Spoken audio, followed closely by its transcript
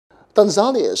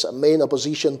Tanzania's main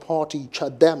opposition party,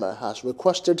 Chadema, has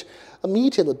requested a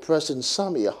meeting with President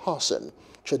Samia Hassan.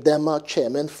 Chadema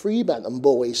Chairman Freeman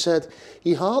Mbowe said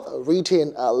he had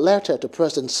written a letter to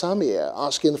President Samia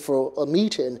asking for a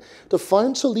meeting to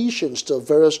find solutions to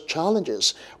various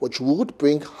challenges which would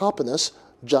bring happiness,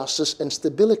 justice and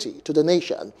stability to the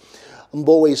nation.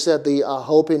 Mbowe said they are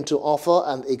hoping to offer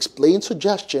and explain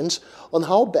suggestions on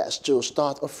how best to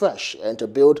start afresh and to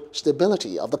build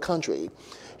stability of the country.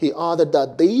 He added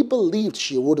that they believed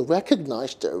she would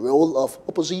recognize the role of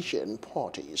opposition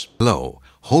parties. Hello,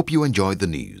 hope you enjoyed the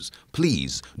news.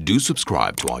 Please do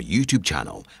subscribe to our YouTube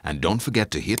channel and don't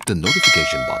forget to hit the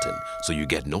notification button so you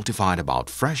get notified about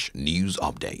fresh news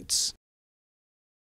updates.